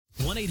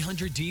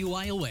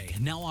1-800-DUI-AWAY,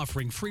 now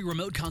offering free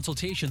remote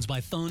consultations by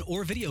phone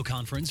or video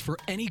conference for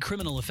any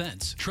criminal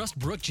offense. Trust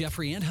Brooke,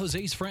 Jeffrey, and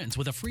Jose's friends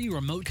with a free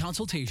remote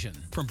consultation.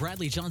 From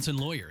Bradley Johnson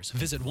Lawyers,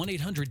 visit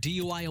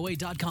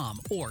 1-800-DUI-AWAY.com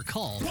or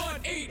call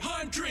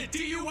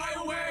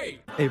 1-800-DUI-AWAY.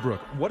 Hey,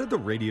 Brooke, what did the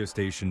radio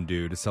station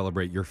do to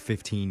celebrate your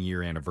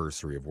 15-year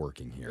anniversary of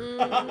working here?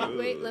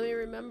 Wait, let me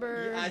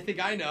remember. I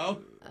think I know.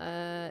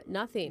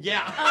 Nothing.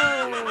 Yeah.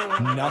 Oh.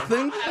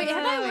 Nothing? Wait,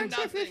 have I worked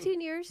Nothing. here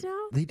 15 years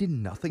now? They did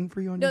nothing for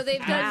you on No, your they've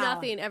done Wow.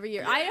 nothing every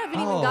year. I haven't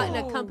even gotten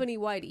a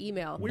company-wide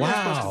email. We weren't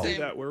supposed Wow. to do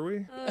that, were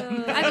we? I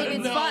mean,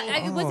 it's fun.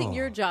 It wasn't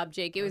your job,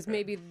 Jake. It was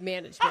maybe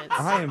management's.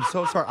 I am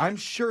so sorry. I'm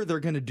sure they're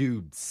going to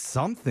do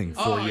something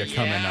for you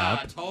coming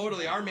up.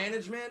 Totally. Our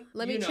management.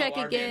 Let me you know check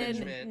our again.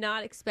 management.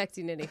 Not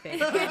expecting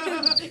anything.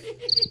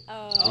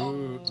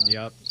 Ooh,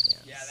 yep.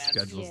 Yeah, that's-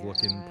 Schedule's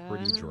looking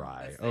pretty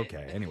dry.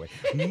 Okay, anyway.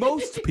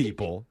 Most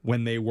people,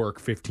 when they work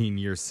 15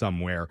 years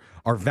somewhere,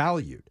 are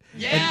valued.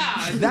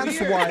 Yeah, And that's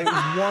weird. why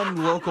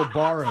one local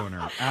bar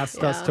owner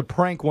asked us to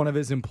prank one of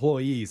his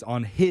employees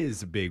on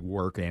his big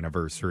work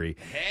anniversary.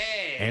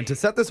 Hey. And to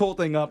set this whole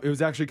thing up, it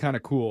was actually kind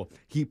of cool.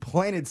 He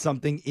planted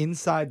something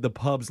inside the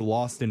pub's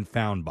lost and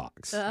found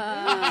box.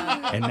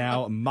 And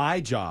now my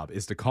job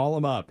is to call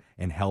him up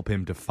and help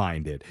him to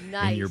find it in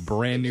Nice. your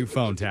brand new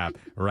phone tap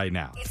right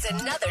now. It's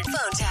another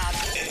phone tap.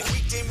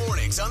 Weekday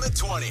mornings on the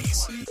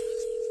 20s.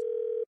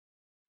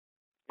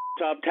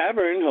 Top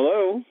Tavern,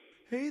 hello.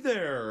 Hey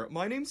there,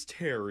 my name's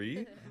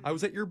Terry. I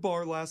was at your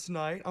bar last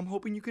night. I'm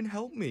hoping you can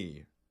help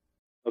me.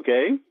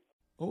 Okay.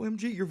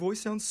 OMG, your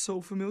voice sounds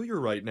so familiar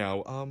right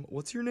now.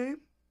 What's your name?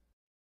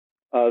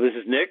 This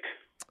is Nick.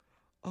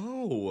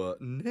 Oh,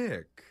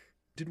 Nick.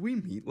 Did we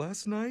meet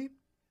last night?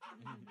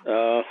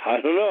 I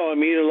don't know. I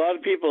meet a lot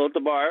of people at the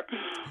bar.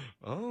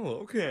 Oh,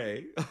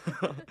 okay.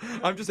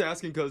 I'm just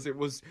asking because it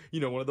was,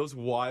 one of those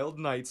wild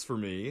nights for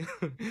me.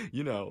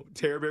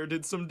 Terror Bear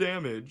did some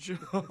damage.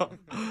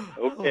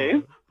 Okay.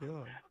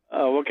 Yeah.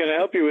 What can I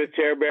help you with,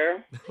 Terror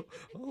Bear?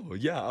 Oh,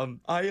 yeah.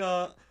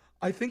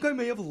 I think I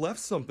may have left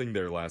something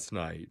there last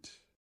night.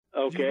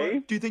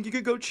 Okay. Do you think you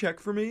could go check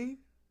for me?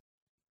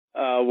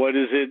 What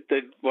is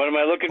it what am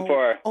I looking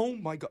for? Oh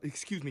my God.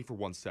 Excuse me for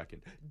 1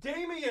 second.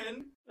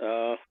 Damien!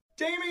 Uh,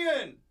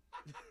 Damien!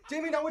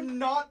 Damien, I would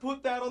not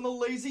put that on the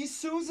Lazy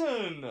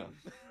Susan.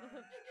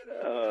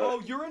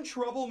 Oh, you're in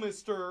trouble,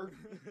 mister.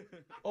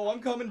 Oh,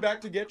 I'm coming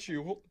back to get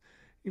you.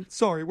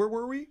 Sorry, where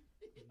were we?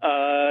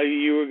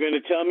 you were going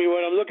to tell me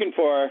what I'm looking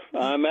for.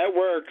 I'm at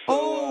work.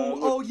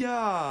 So,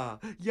 Yeah.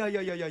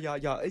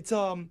 Yeah.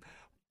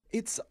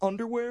 It's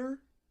underwear.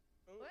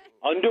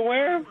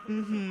 Underwear?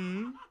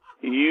 Mm-hmm.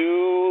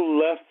 You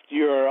left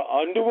your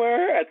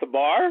underwear at the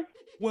bar?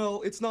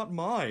 Well, it's not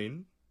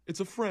mine.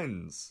 It's a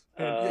friend's.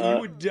 And you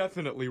would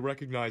definitely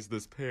recognize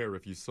this pair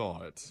if you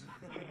saw it.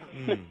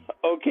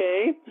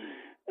 Okay.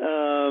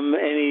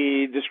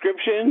 Any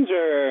descriptions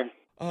or?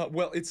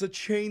 Well, it's a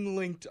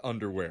chain-linked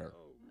underwear.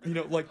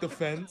 Like the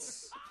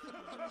fence.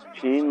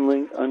 Chain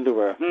link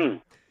underwear.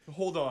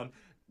 Hold on.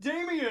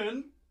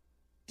 Damien,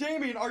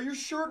 are you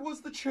sure it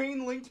was the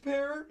chain-linked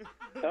pair?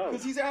 Oh.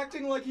 Because he's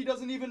acting like he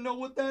doesn't even know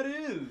what that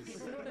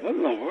is. What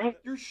in the world?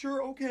 You're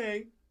sure?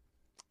 Okay.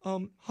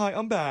 Hi,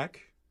 I'm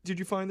back. Did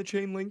you find the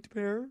chain-linked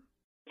pair?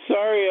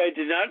 Sorry, I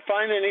did not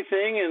find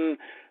anything, and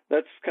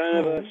that's kind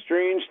of a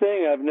strange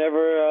thing. I've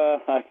never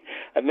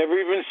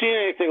even seen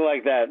anything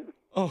like that.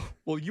 Oh,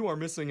 well, you are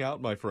missing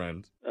out, my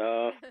friend.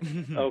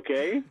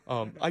 Okay.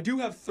 I do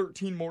have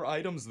 13 more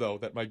items, though,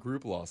 that my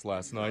group lost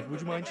last night.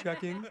 Would you mind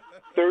checking?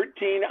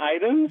 13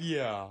 items?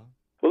 Yeah.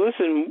 Well,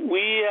 listen,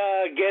 we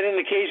get an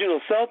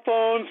occasional cell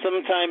phone.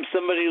 Sometimes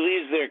somebody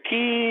leaves their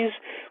keys,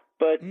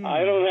 but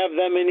I don't have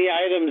that many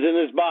items in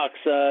this box.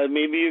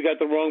 Maybe you got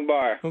the wrong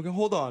bar. Okay,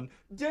 hold on.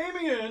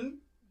 Damien!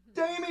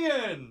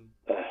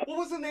 What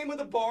was the name of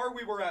the bar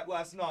we were at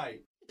last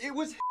night? It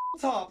was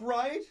Top,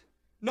 right?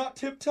 Not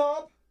Tip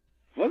Top?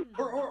 What?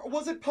 Or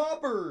was it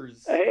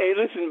Poppers? Hey,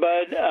 listen,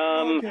 bud.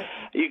 Okay.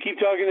 You keep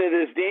talking to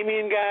this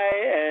Damien guy,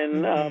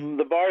 and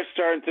the bar's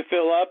starting to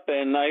fill up,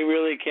 and I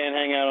really can't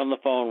hang out on the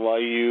phone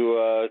while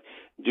you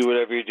do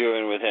whatever you're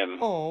doing with him.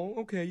 Oh,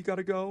 okay, you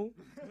gotta go?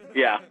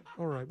 Yeah.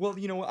 All right, well,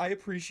 I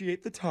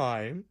appreciate the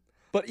time,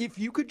 but if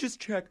you could just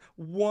check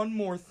one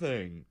more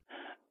thing.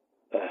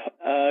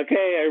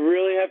 Okay, I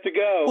really have to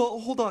go. Well,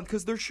 hold on,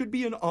 because there should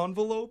be an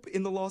envelope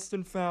in the Lost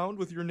and Found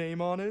with your name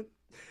on it.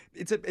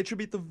 It should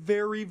be at the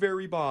very,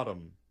 very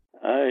bottom.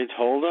 All right,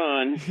 hold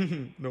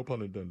on. No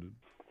pun intended.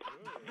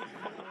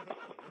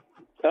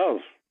 Oh,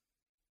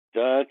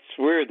 that's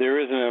weird. There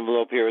is an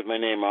envelope here with my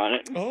name on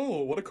it.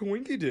 Oh, what a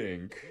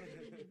coinky-dink.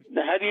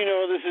 How do you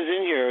know this is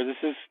in here? This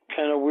is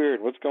kind of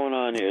weird. What's going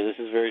on here? This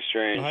is very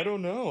strange. I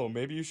don't know.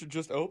 Maybe you should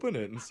just open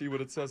it and see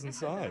what it says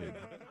inside.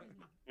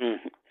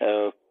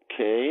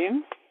 Okay.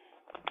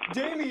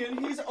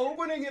 Damien, he's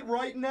opening it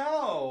right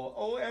now.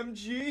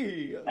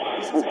 OMG.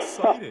 This is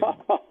exciting.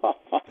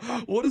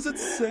 What does it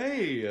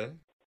say?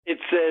 It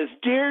says,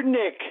 "Dear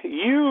Nick,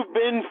 you've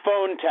been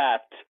phone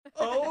tapped."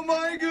 Oh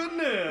my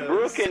goodness!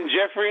 Brooke and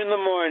Jeffrey in the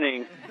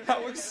morning.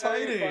 How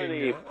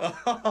exciting!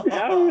 How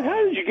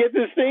did you get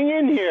this thing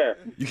in here?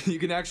 You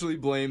can actually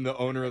blame the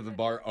owner of the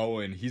bar,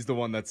 Owen. He's the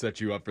one that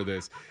set you up for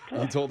this.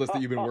 He told us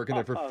that you've been working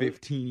there for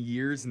 15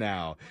 years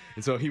now.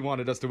 And so he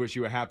wanted us to wish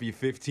you a happy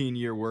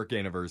 15-year work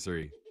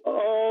anniversary.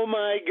 Oh,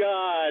 my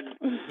God.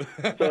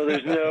 So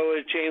there's no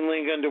chain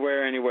link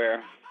underwear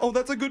anywhere. Oh,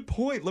 that's a good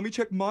point. Let me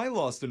check my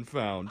lost and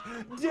found.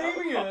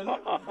 Damien!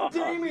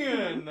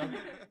 Damien!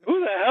 Who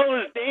the hell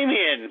is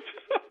Damien?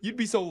 You'd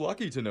be so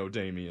lucky to know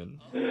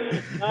Damien.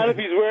 Not if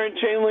he's wearing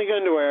chain link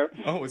underwear.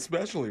 Oh,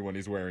 especially when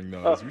he's wearing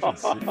those. You should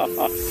see.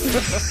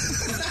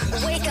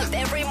 Wake up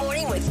every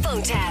morning with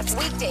phone taps.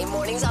 Weekday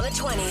mornings on the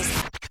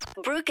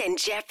 20s. Brooke and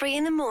Jeffrey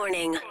in the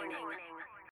morning.